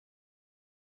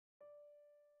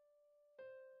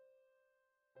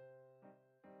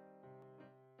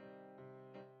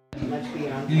much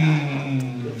beyond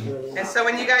that. It's really And not. so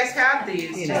when you guys have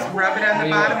these, just rub it on the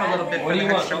bottom a little bit for the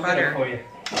extra butter.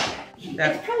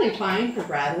 It's probably fine for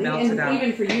Bradley, Melts it and out.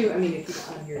 even for you. I mean, if you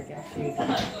don't have your gas food,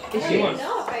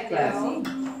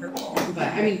 but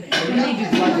I mean, when they do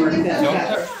blood work,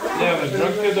 Yeah, the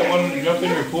drug kid that wanted to jump in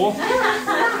your pool? I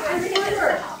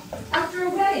remember. After a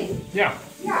wedding. Yeah.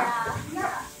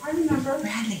 Yeah, I remember.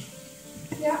 Bradley,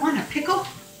 Yeah. want a pickle?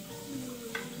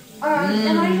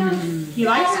 And I have. He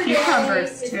likes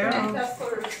cucumbers too.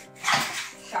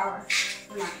 Shower.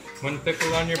 One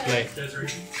pickle on your plate.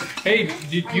 Hey,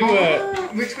 did you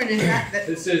Which one is that?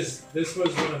 This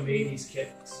was one of Mamie's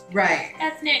kits. Right.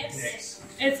 That's Nyx. Nyx.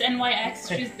 It's NYX.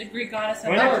 She's the Greek goddess of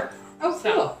Whenever. love. oh,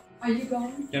 cool. Are you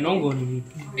going? You're not going to be.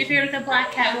 If you're with the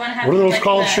black cat, we want to have What are those like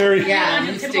called, the, Sherry? Yeah, we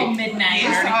want to typical midnight.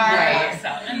 Right. So,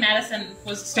 and Madison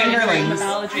was studying Greek Fingerlings.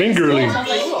 mythology. Fingerlings. So I was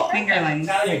like, Fingerlings.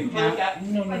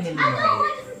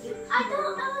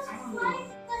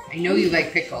 I know you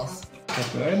like pickles.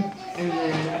 good? And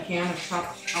then a can of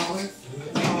chopped olives,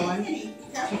 small one, 2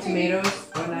 tomatoes,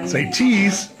 1 onion. Say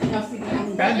cheese.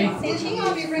 Bradley.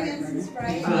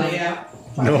 Yeah.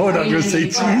 No, I'm not gonna say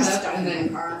cheese. And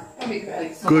then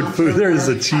like, Good food. There's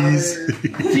the cheese.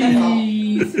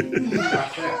 Cheese.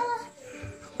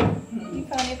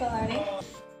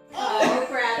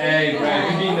 Hey,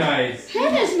 Brad, be nice.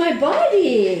 Hannah's my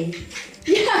buddy.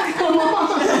 Yeah, come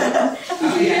on.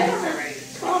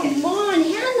 Come on,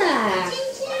 Hannah.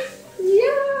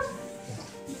 Yeah.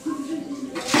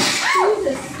 She's a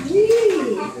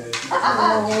sweet.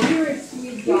 Oh, you're a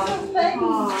sweet dog.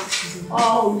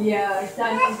 Oh, yeah.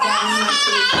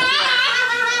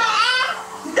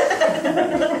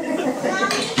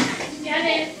 yeah,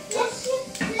 it is.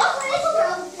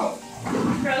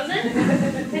 Frozen?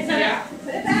 It's Yeah.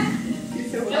 Put it back.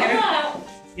 No.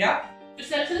 Yeah. Just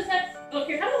set it to the side. Look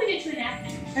here, how about we get you a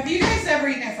napkin? Have you guys ever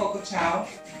eaten at Foco Chow?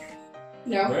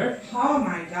 No. Where? Oh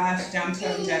my gosh,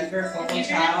 downtown Denver, Foco Here's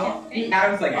your Chow. napkin.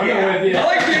 Adam's like, I'll go yeah. with you. I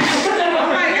like it. Oh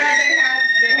my god,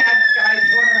 they had guys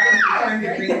going around turning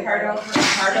the green card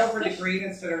over to green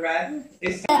instead of red.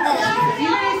 It's Because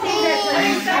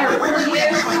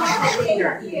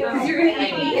you're gonna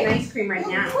eat vegan ice cream right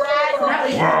now. So that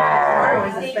way tomorrow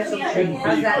is a special treat.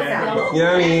 How's that sound?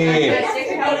 Yummy. Ice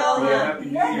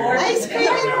cream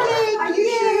and cake,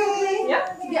 yay!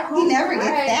 You never get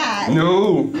that.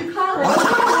 No.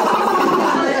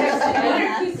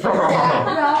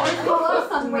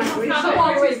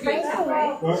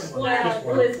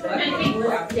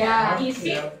 Yeah, East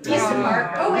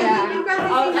Park. Oh, wait, you've got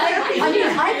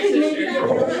I could make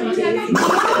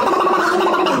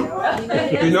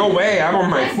There's no way. I'm on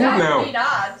my food now.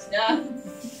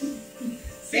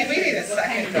 See, we need a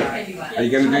second dog. Are you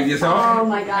gonna do it yourself? Oh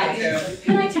my god.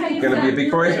 Can I tell you Gonna be a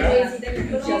big boy? Yeah,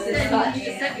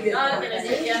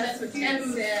 that's what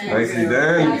Tim said. Nicely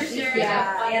done.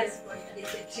 Yeah.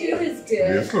 She was good.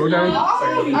 Yeah, slow down.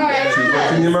 Alright. Chew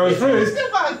what's in your mouth first.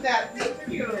 about that. Thank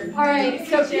you. Alright,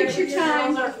 so picture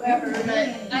time.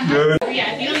 Good.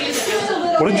 Yeah, if you don't use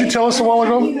it. What did you tell us a while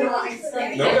ago?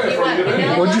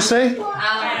 What did you say?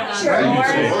 Bradley's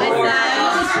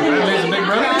a big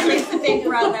brother? Bradley's the big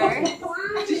brother.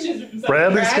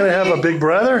 Bradley's gonna have a big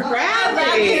brother?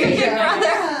 Bradley!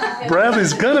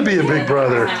 Bradley's gonna be a big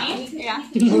brother.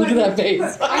 Look at that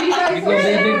face. You gonna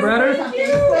be a big brother? You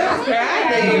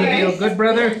gonna be a good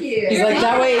brother? He's like,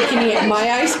 that way he can eat my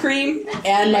ice cream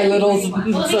and my little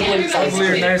sibling's ice Probably you're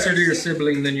cream. nicer to your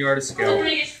sibling than you are to Scout.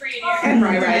 Right.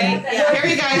 Here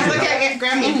you guys, look at it,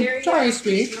 Grandma. Sorry,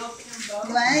 sweet.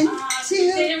 1,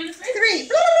 2, 3.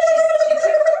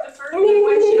 The first